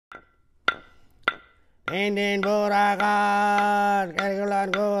Indian Boraga,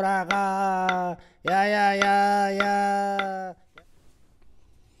 Kergulan Goraga, yeah.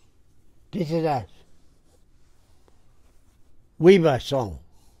 This is a Wiba song.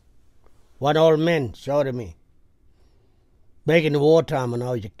 What old men showed me. Back in the wartime when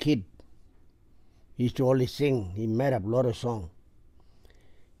I was a kid, he used to always sing. He made up a lot of songs.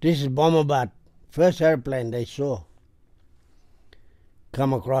 This is Bomberbat, first airplane they saw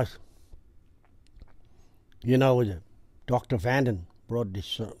come across. You know, Dr. Vanden brought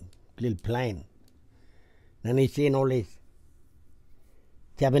this little plane. Then he seen all these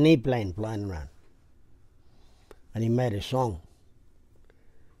Japanese planes flying around. And he made a song.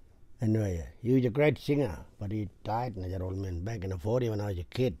 Anyway, he was a great singer, but he died, that old man, back in the 40s when I was a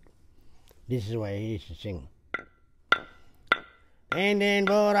kid. This is why he used to sing. Indian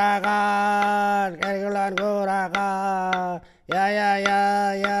Boraga, Kergulan Goraga, yeah.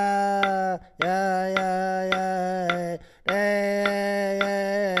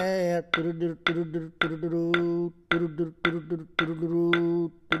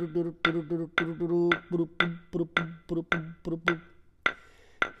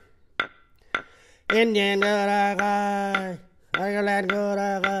 Indian Goraga, Kergulan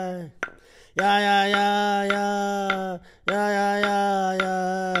Goraga, yeah.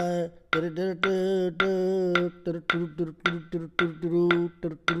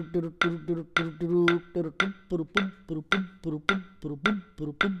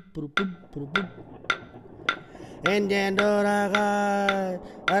 Indian Doraga,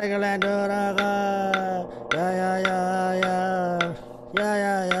 Kergulan Doraga, yeah.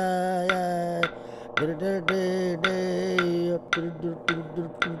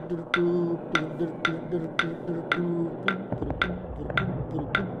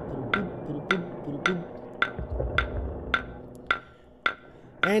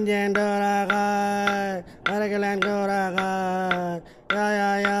 Indian Doraga, Kergulan Goraga,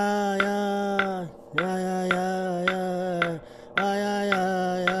 yeah.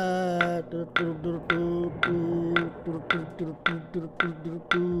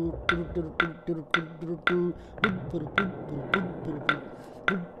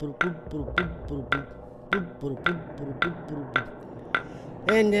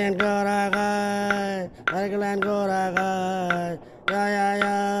 Indian Goraga, Kergulan Goraga,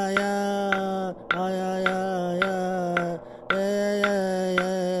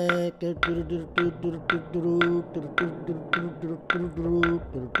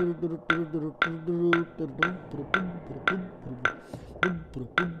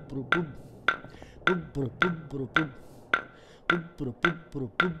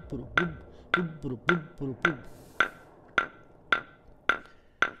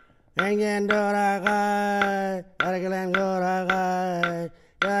 Indian Doraga, Kergulan Goraga,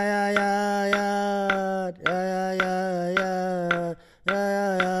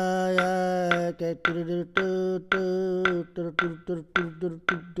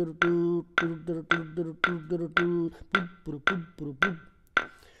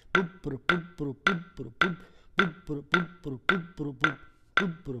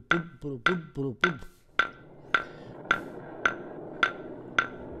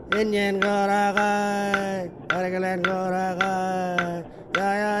 Indian Goraga, Kergulan Goraga,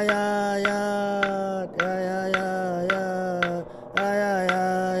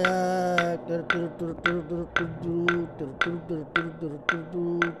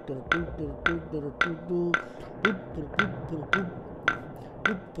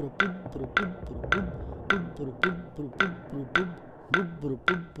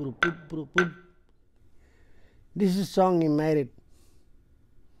 This is a song he made it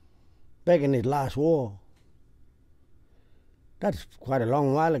back in his last war. That's quite a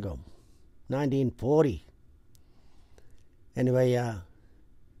long while ago, 1940. Anyway,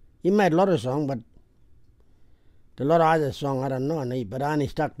 he made a lot of songs, but a lot of other songs I don't know, but I only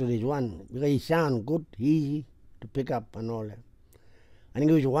stuck to this one because he sounded good, easy to pick up and all that. I think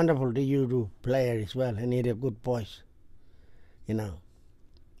he was wonderful to you to play it as well, and he had a good voice, and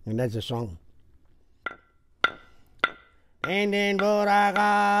that's a song. Indian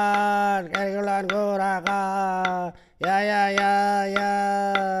Boraga, Kergulan Goraga, yeah.